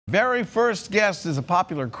Very first guest is a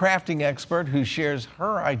popular crafting expert who shares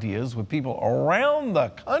her ideas with people around the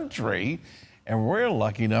country, and we're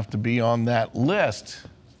lucky enough to be on that list.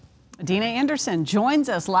 Adeina Anderson joins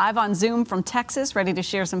us live on Zoom from Texas, ready to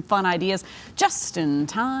share some fun ideas just in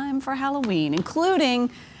time for Halloween,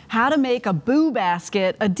 including how to make a boo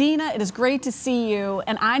basket. Adeina, it is great to see you,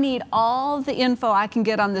 and I need all the info I can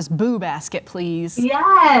get on this boo basket, please.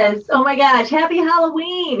 Yes. Oh my gosh. Happy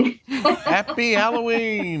Halloween. Happy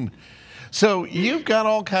Halloween. So you've got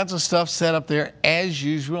all kinds of stuff set up there as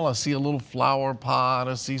usual. I see a little flower pot.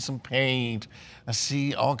 I see some paint. I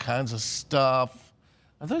see all kinds of stuff.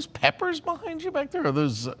 Are those peppers behind you back there? Are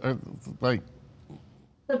those like...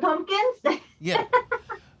 The pumpkins? Yeah.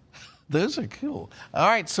 Those are cool. All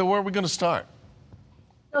right, so where are we going to start?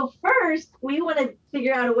 So first, we want to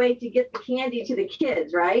figure out a way to get the candy to the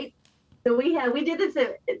kids, right? So we did this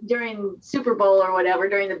during Super Bowl or whatever,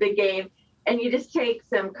 during the big game, and you just take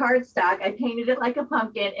some cardstock. I painted it like a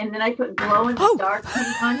pumpkin, and then I put glow in the dark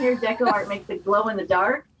paint on here. Deco Art makes it glow in the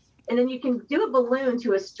dark. And then you can do a balloon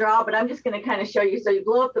to a straw, but I'm just going to kind of show you. So you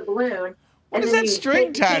blow up the balloon. What is that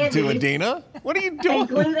string tied to, Adeina? What are you doing? And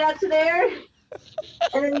glue that to there.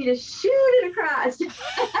 And then you just shoot it across.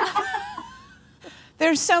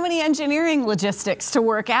 There's so many engineering logistics to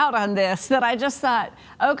work out on this that I just thought,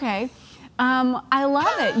 okay, I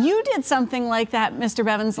love it. You did something like that, Mr.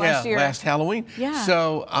 Bevins, last year. Yeah, last Halloween. Yeah.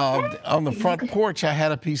 So on the front porch, I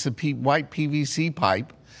had a piece of white PVC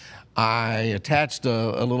pipe. I attached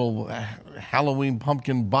a little Halloween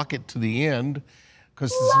pumpkin bucket to the end,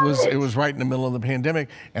 because it was right in the middle of the pandemic,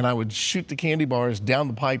 and I would shoot the candy bars down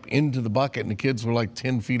the pipe into the bucket, and the kids were like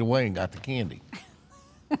 10 feet away and got the candy.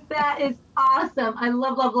 That is awesome. I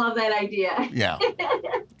love, love, love that idea. Yeah.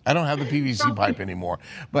 I don't have the PVC pipe anymore,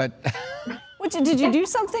 but... Did you do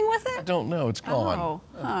something with it? I don't know. It's gone. Oh,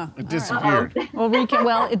 huh. It disappeared. Right.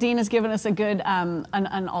 Well, Adeina's given us a good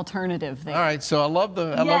an alternative there. All right, so I love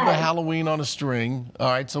the Halloween on a string. All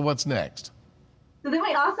right, so what's next? So then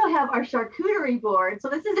we also have our charcuterie board. So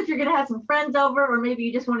this is if you're going to have some friends over, or maybe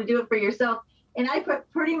you just want to do it for yourself. And I put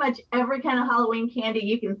pretty much every kind of Halloween candy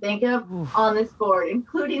you can think of on this board,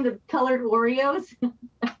 including the colored Oreos.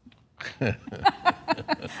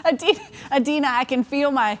 Adeina, I can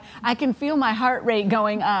feel my heart rate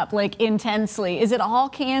going up like intensely. Is it all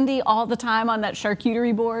candy all the time on that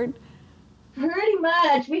charcuterie board? Pretty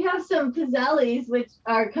much. We have some pizzellis, which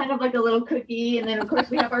are kind of like a little cookie, and then of course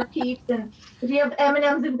we have our Peeps, and if you have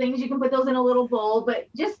M&Ms and things, you can put those in a little bowl, but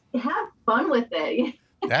just have fun with it.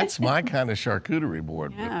 That's my kind of charcuterie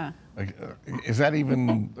board. Yeah. Is that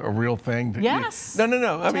even a real thing? Yes. No.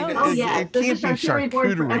 I mean, it can't be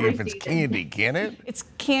charcuterie if it's season. candy, can it? It's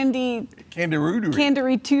candy. Candy-rootery.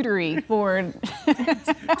 Candy-tootery board.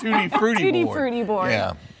 Tutti fruity board.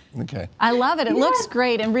 Yeah. Okay. I love it. It looks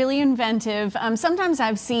great and really inventive. Sometimes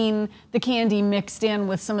I've seen the candy mixed in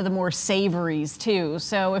with some of the more savories too.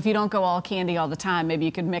 So if you don't go all candy all the time, maybe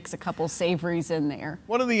you could mix a couple savories in there.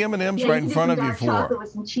 What are the M&Ms right in front of you for? Chocolate with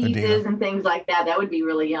some cheeses Adeina? And things like that. That would be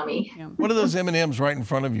really yummy. Yeah. What are those M&Ms right in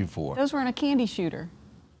front of you for? Those were in a candy shooter.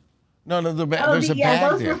 No, there's a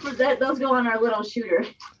bag there. Those go on our little shooter.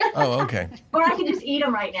 Oh, okay. Or I can just eat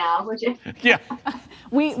them right now. Yeah.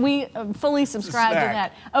 We fully subscribe to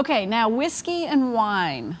that. Okay, now whiskey and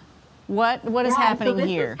wine. What is happening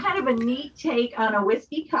here? This is kind of a neat take on a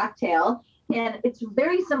whiskey cocktail, and it's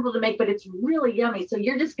very simple to make, but it's really yummy. So I'm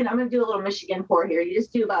gonna do a little Michigan pour here. You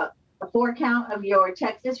just do about a 4 count of your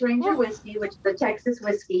Texas Ranger whiskey, which is the Texas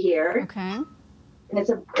whiskey here. Okay. And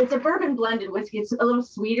it's a bourbon blended whiskey. It's a little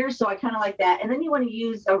sweeter, so I kind of like that. And then you want to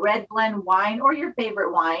use a red blend wine or your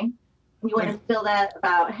favorite wine. You want to fill that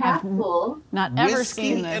about half full. Not ever Whiskey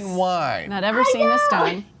seen this. and wine. Not ever seen this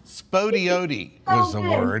done. Spodioti was the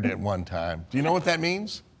word at one time. Do you know what that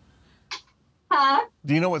means? Huh?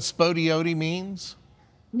 Do you know what spodioti means?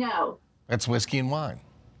 No. That's whiskey and wine.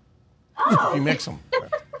 Oh. You mix them.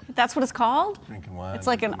 That's what it's called? Drinking wine. It's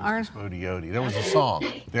like an spodioti. There was a song.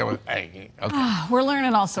 Okay. We're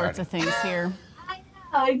learning all sorts of things here. I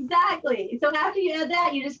know, exactly. So after you add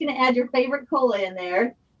that, you're just going to add your favorite cola in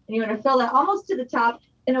there. And you want to fill that almost to the top.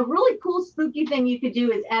 And a really cool, spooky thing you could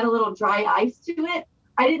do is add a little dry ice to it.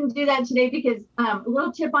 I didn't do that today because a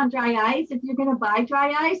little tip on dry ice, if you're going to buy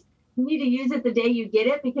dry ice, you need to use it the day you get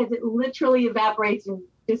it because it literally evaporates and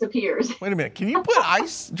disappears. Wait a minute. Can you put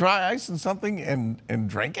dry ice in something and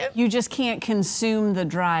drink it? You just can't consume the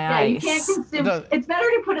dry ice. Yeah, you can't consume. It's better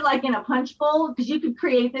to put it like in a punch bowl because you could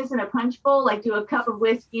create this in a punch bowl, like do a cup of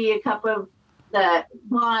whiskey, a cup of the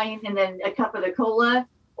wine, and then a cup of the cola.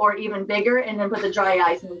 or even bigger, and then put the dry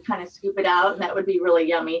ice and kind of scoop it out, and that would be really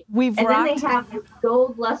yummy. We've and rocked. then they have this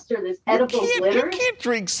gold luster, this edible glitter. You can't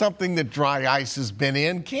drink something that dry ice has been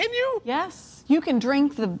in, can you? Yes. You can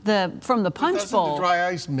drink from the punch Doesn't bowl. the dry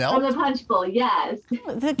ice melt? From the punch bowl, yes.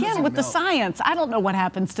 Again, with the science, I don't know what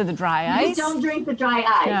happens to the dry ice. You don't drink the dry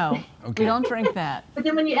ice. No, Okay. we don't drink that. But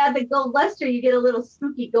then when you add the gold luster, you get a little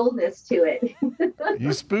spooky goldness to it.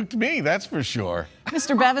 You spooked me, that's for sure.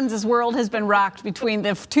 Mr. Bevins' world has been rocked between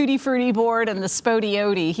the Tutti Frutti board and the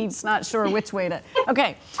Spodioti. He's not sure which way to.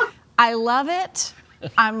 Okay, I love it.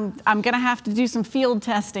 I'm gonna have to do some field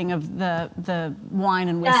testing of the wine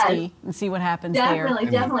and whiskey and see what happens there.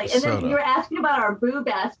 Definitely. And then you were asking about our boo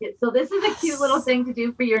basket. So this is a cute little thing to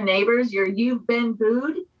do for your neighbors. You've been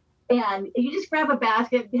booed, and you just grab a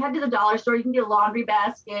basket. You head to the dollar store. You can get a laundry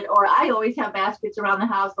basket, or I always have baskets around the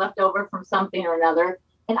house left over from something or another.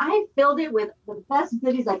 And I filled it with the best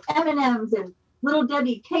goodies like M&Ms and Little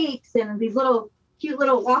Debbie cakes and these little cute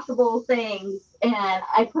little walkable things. And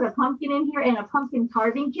I put a pumpkin in here and a pumpkin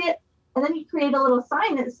carving kit. And then you create a little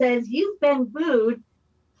sign that says, "You've been booed.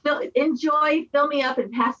 Enjoy, fill me up,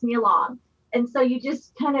 and pass me along." And so you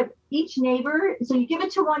just kind of each neighbor, so you give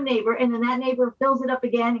it to one neighbor, and then that neighbor fills it up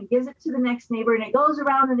again and gives it to the next neighbor, and it goes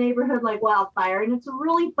around the neighborhood like wildfire. And it's a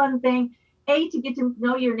really fun thing, A, to get to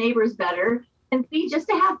know your neighbors better, and B, just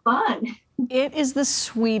to have fun. It is the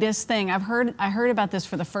sweetest thing. I heard about this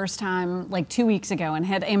for the first time like 2 weeks ago and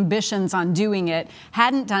had ambitions on doing it.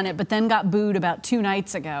 Hadn't done it, but then got booed about 2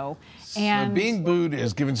 nights ago. And so being booed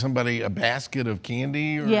is giving somebody a basket of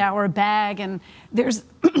candy? Or? Yeah, or a bag. And there's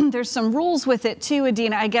there's some rules with it too,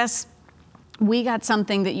 Adeina. I guess we got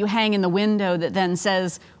something that you hang in the window that then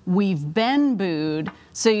says, "We've been booed,"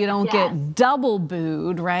 so you don't get double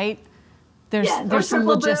booed, right? There's some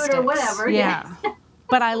logistics. Or whatever. Yeah.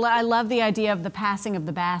 But I love the idea of the passing of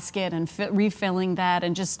the basket and refilling that,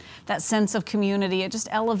 and just that sense of community. It just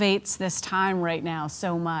elevates this time right now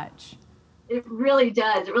so much. It really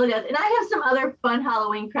does. It really does. And I have some other fun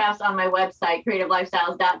Halloween crafts on my website,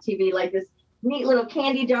 creativelifestyles.tv, like this neat little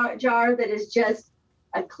candy jar that is just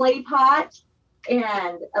a clay pot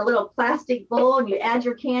and a little plastic bowl, and you add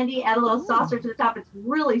your candy, add a little saucer to the top. It's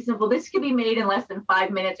really simple. This could be made in less than 5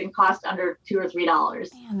 minutes and cost under $2 or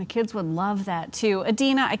 $3. Man, the kids would love that too.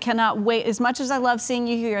 Adeina, I cannot wait. As much as I love seeing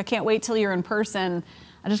you here, I can't wait till you're in person.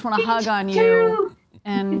 I just want to hug on you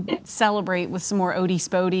and celebrate with some more Odie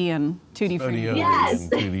Spodie and Tutti Frutti. Yes,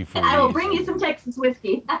 I will bring you some Texas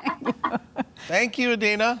whiskey. Thank you,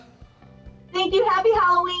 Adeina. Thank you. Happy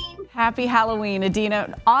Halloween. Happy Halloween,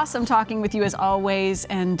 Adeina. Awesome talking with you as always.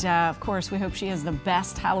 And of course, we hope she has the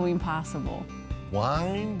best Halloween possible.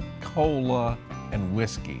 Wine, cola, and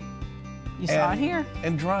whiskey. You saw it here.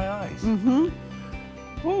 And dry ice.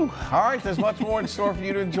 Whew. All right, there's much more in store for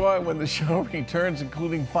you to enjoy when the show returns,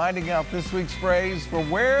 including finding out this week's phrase for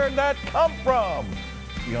where that come from.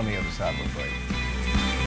 See you on the other side of the break.